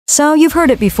So you've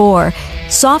heard it before.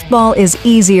 Softball is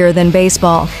easier than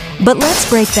baseball, but let's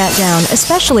break that down,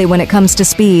 especially when it comes to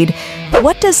speed.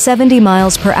 What does 70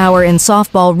 miles per hour in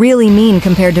softball really mean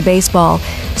compared to baseball?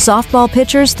 Softball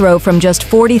pitchers throw from just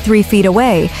 43 feet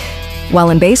away, while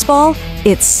in baseball,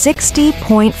 it's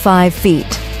 60.5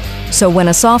 feet. So when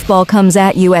a softball comes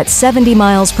at you at 70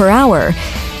 miles per hour,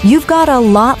 you've got a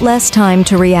lot less time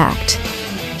to react.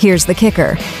 Here's the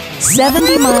kicker.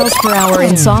 70 miles per hour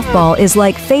in softball is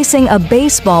like facing a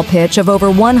baseball pitch of over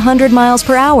 100 miles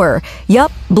per hour.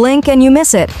 Yup, blink and you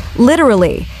miss it.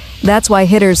 Literally. That's why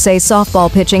hitters say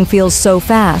softball pitching feels so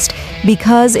fast.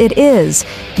 Because it is.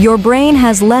 Your brain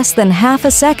has less than half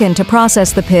a second to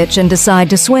process the pitch and decide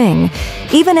to swing.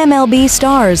 Even MLB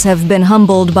stars have been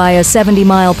humbled by a 70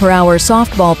 mile per hour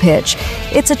softball pitch.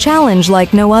 It's a challenge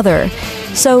like no other.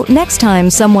 So next time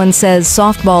someone says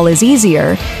softball is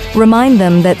easier, remind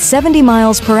them that 70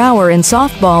 miles per hour in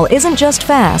softball isn't just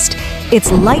fast,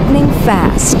 it's lightning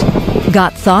fast.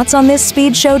 Got thoughts on this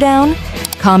speed showdown?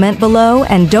 Comment below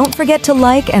and don't forget to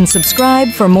like and subscribe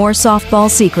for more softball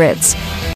secrets.